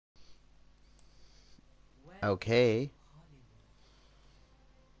Okay.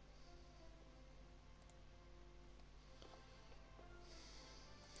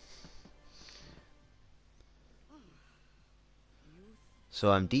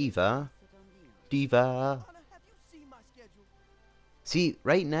 So I'm D.Va. D.Va. See,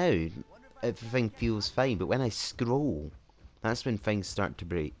 right now, everything feels fine, but when I scroll, that's when things start to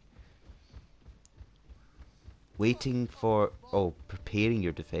break. Waiting for... Oh, preparing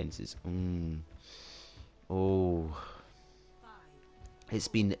your defenses. Oh. It's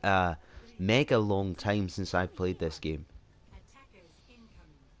been a mega long time since I've played this game. Attackers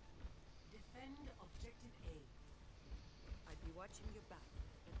incoming. Defend objective A. I'd be watching your back,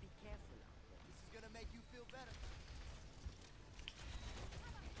 but be careful out there. This is gonna make you feel better.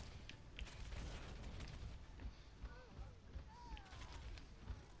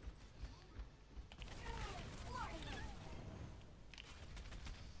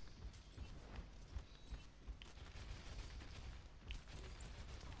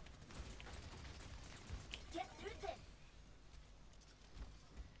 Get through this.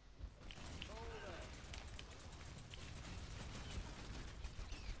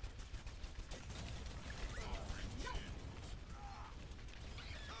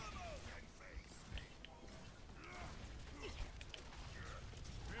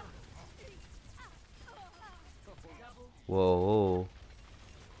 Whoa.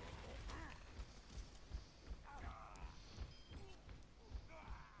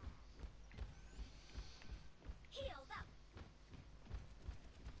 Healed up.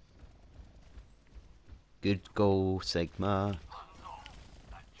 Good goal, Sigma.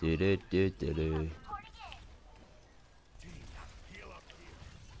 Do do do do do. Reporting in.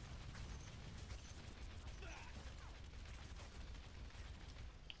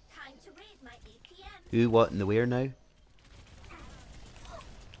 Time to raise my APM. Who, what, and the where now?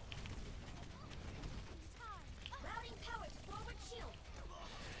 Routing power to forward shield.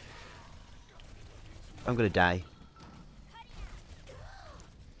 I'm gonna die.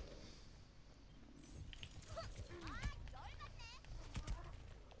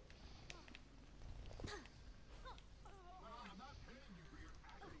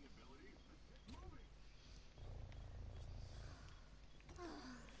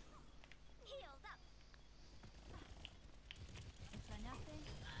 Healed up. For nothing.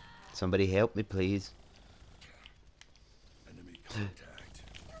 Somebody help me, please. Enemy contact.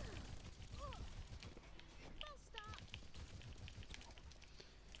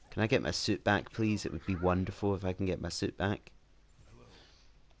 Can I get my suit back, please? It would be wonderful if I can get my suit back.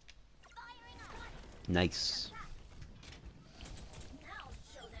 Nice. Now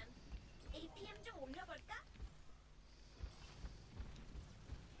show them. APM 좀 올려볼까?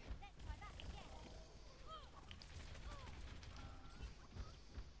 Let's try that again.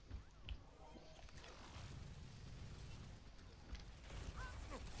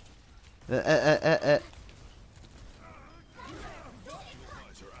 Uh.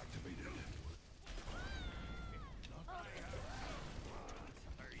 Stabilizer activated.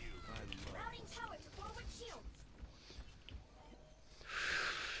 Routing power to forward shield.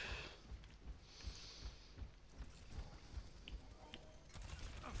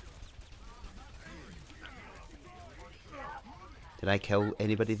 Did I kill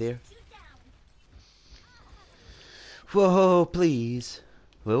anybody there? Shoot down. Whoa, please.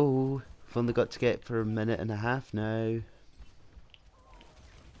 Whoa. I've only got to get for a minute and a half now.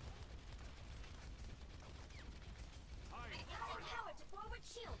 Routing power to forward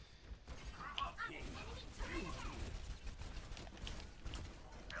shield. Enemy turret.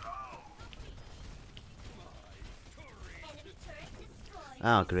 Enemy turret destroyed.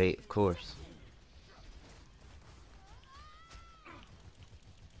 Oh, great, of course.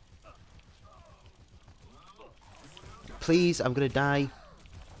 Please, I'm gonna die.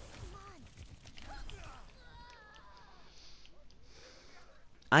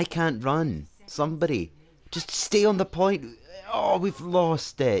 I can't run. Somebody, just stay on the point. Oh, we've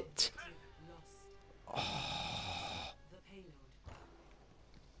lost it. Lost. The payload.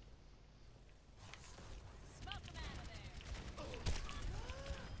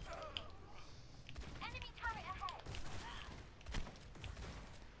 Enemy turret ahead.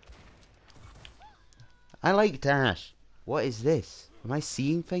 I like Dash. What is this? Am I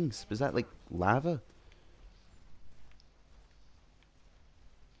seeing things? Was that like lava?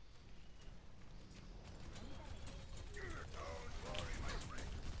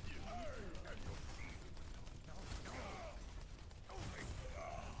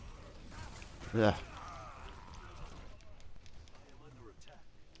 Ugh.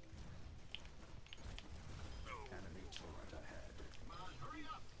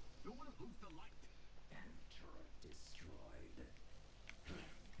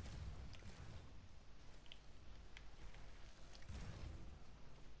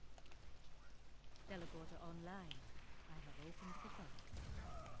 Teleporter online. I have opened the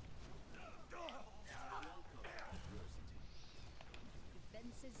door.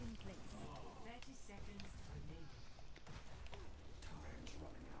 Defenses in place. 30 seconds remaining.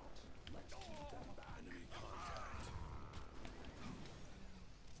 Enemy contact.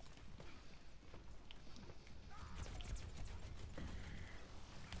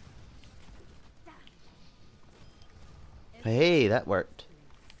 Hey, that worked.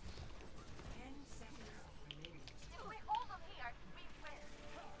 10 seconds remaining. If we hold them here, we win.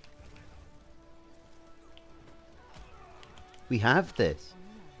 We have this.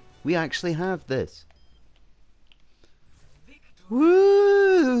 We actually have this.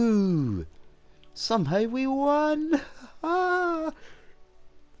 Woo! Somehow we won! Ah!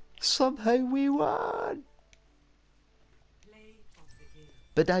 Somehow we won! Play of the game.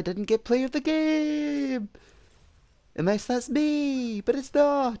 But I didn't get play of the game! Unless that's me! But it's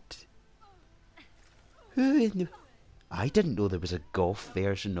not! Who in... I didn't know there was a golf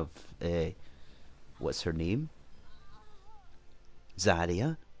version of... what's her name?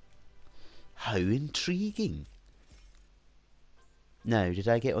 Zarya? How intriguing! Now, did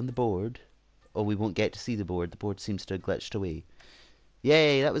I get on the board? Oh, we won't get to see the board. The board seems to have glitched away.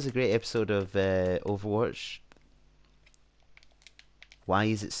 Yay, that was a great episode of Overwatch. Why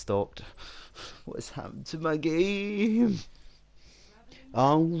is it stopped? What has happened to my game?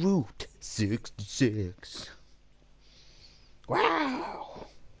 En route 66. Wow!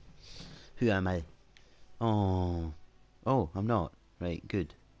 Who am I? Oh. Oh, I'm not. Right,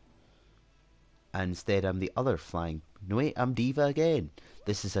 good. Instead, I'm the other flying. No, wait, I'm D.Va again.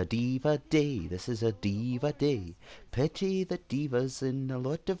 This is a D.Va day. This is a D.Va day. Pity that D.Va's in a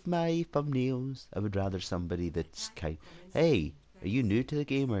lot of my thumbnails. I would rather somebody that's kind. Hey, are you new to the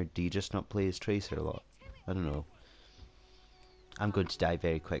game or do you just not play as Tracer a lot? I don't know. I'm going to die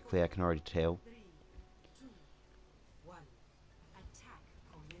very quickly, I can already tell. 3, 2, 1. Attack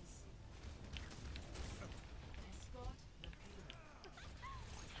commencing. Escort the payload.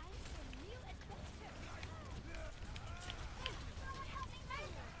 Time for a new adventure. Help me,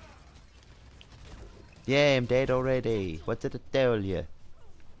 man. Yeah, I'm dead already. What did it tell you?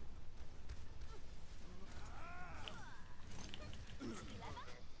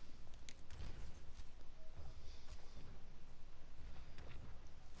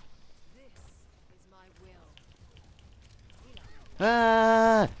 This is my will.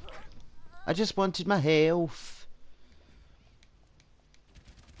 Ah! I just wanted my health.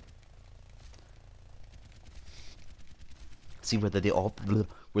 See whether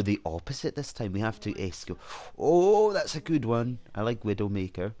we're the opposite this time. We have to escape. Oh, that's a good one. I like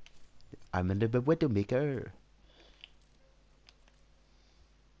Widowmaker. I'm a little Widowmaker.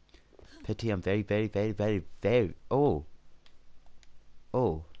 Pity I'm very, very, very, very, very... Oh.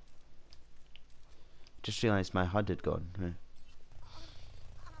 Oh. Just realised my HUD had gone. Right.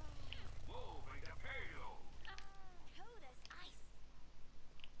 Cold as ice.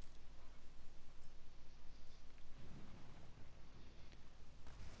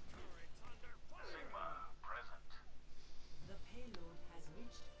 The payload has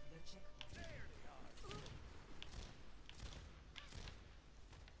reached the checkpoint.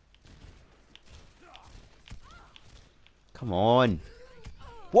 Come on.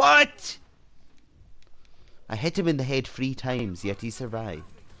 What? I hit him in the head 3 times, yet he survived.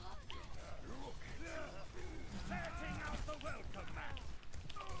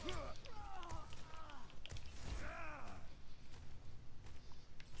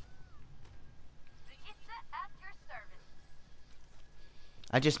 Pizza at your service.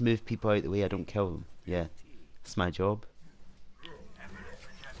 I just move people out the way, I don't kill them. Yeah, that's my job.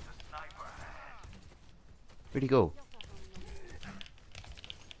 Where'd he go?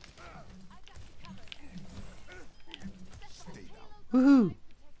 Woohoo!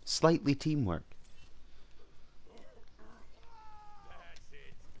 Slightly teamwork.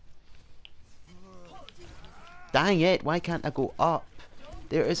 Dang it, why can't I go up?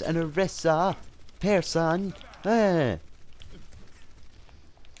 There is an Orisa person. Ah.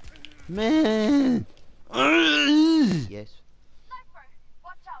 Man. Yes. Sniper,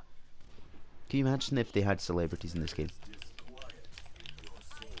 watch out. Can you imagine if they had celebrities in this game?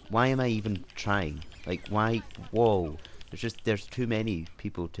 Why am I even trying? Like, why? Whoa. There's too many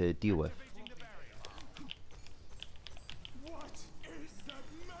people to deal with.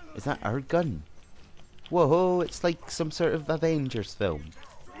 Is that our gun? Whoa, it's like some sort of Avengers film.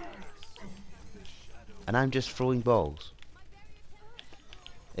 And I'm just throwing balls.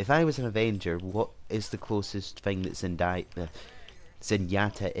 If I was an Avenger, what is the closest thing that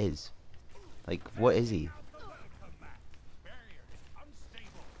Zenyatta is? Like, what is he?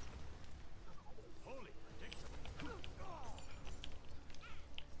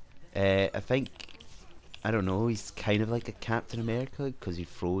 I think, I don't know, he's kind of like a Captain America because he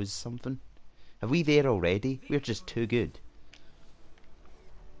froze something. Are we there already? We're just too good.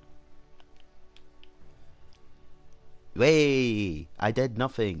 Way! I did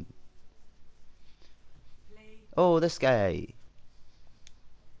nothing. Play Oh, this guy.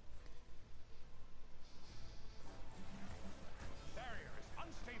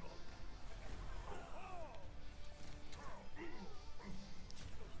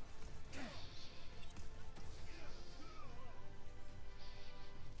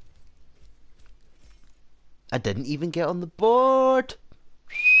 I didn't even get on the board.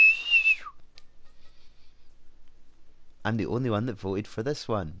 I'm the only one that voted for this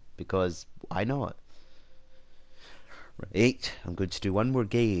one because why not? Right, I'm going to do one more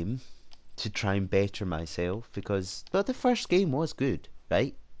game to try and better myself because, well, the first game was good,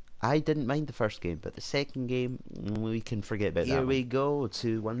 right? I didn't mind the first game, but the second game, we can forget about that. Here we go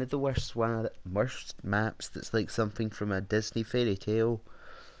to one of the worst maps that's like something from a Disney fairy tale.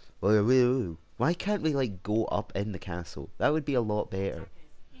 Why can't we like go up in the castle? That would be a lot better.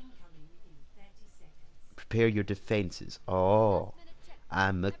 incoming in 30 seconds. Prepare your defenses. Oh,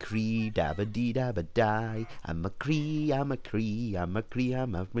 I'm a Cree, dabba dee dabba die. I'm a Cree, I'm a Cree, I'm a Cree,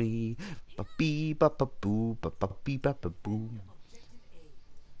 I'm a Cree. Ba bee ba ba boo, ba ba bee ba ba boo. Objective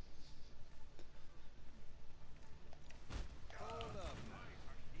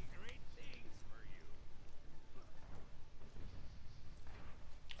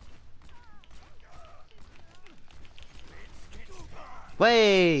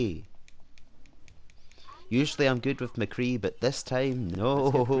Way! Usually I'm good with McCree, but this time, no.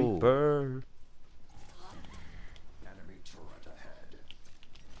 Reaper. Enemy turret ahead.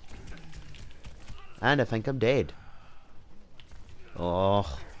 And I think I'm dead.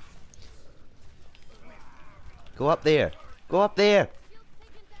 Oh. Go up there. Go up there.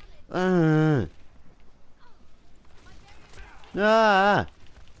 Ah.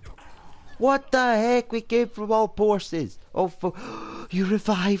 What the heck? We came from all forces. Oh, you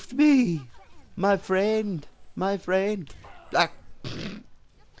revived me. My friend. My friend. Ah.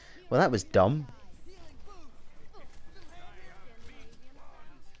 Well, that was dumb.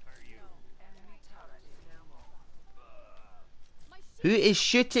 Who is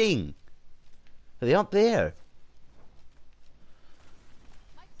shooting? Are they up there?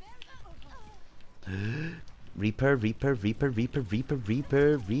 Reaper, Reaper, Reaper, Reaper, Reaper,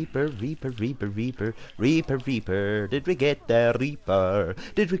 Reaper, Reaper, Reaper, Reaper, Reaper, Reaper, Reaper. Did we get the Reaper?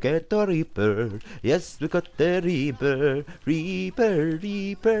 Did we get the Reaper? Yes, we got the Reaper. Reaper,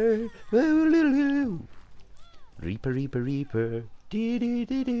 Reaper. Reaper, Reaper, Reaper.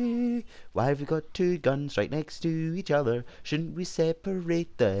 Dee-dee-dee-dee. Why have we got two guns right next to each other? Shouldn't we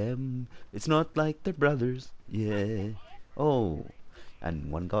separate them? It's not like they're brothers. Yeah. Oh.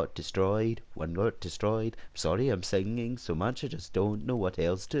 And one got destroyed. One got destroyed. Sorry I'm singing so much. I just don't know what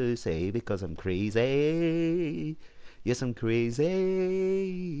else to say because I'm crazy. Yes, I'm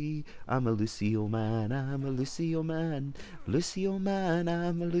crazy. I'm a Lucio man. I'm a Lucio man. Lucio man.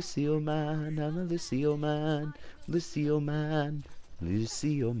 I'm a Lucio man. I'm a Lucio man. Lucio man.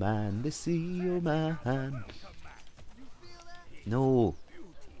 Lucio man. Lucio man. No.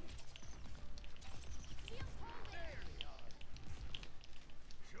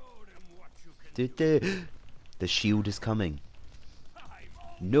 The shield is coming.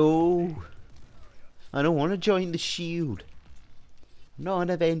 No. I don't want to join the shield. I'm not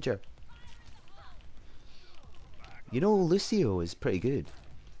an Avenger. You know, Lucio is pretty good.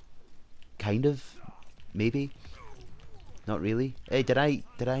 Kind of. Maybe. Not really. Hey,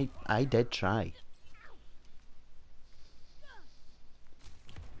 I did try.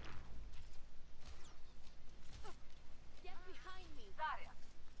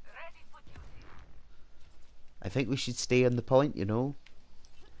 I think we should stay on the point, you know.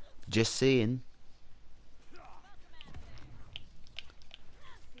 Just saying.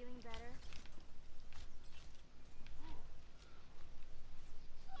 Feeling better?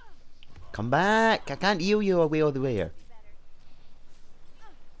 Come back! I can't heal you away all the way here.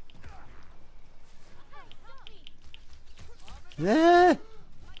 Ah!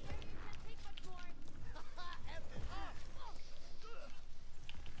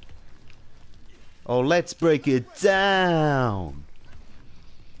 Oh, let's break it down.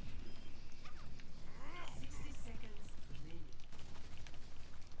 60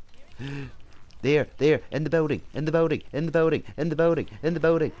 seconds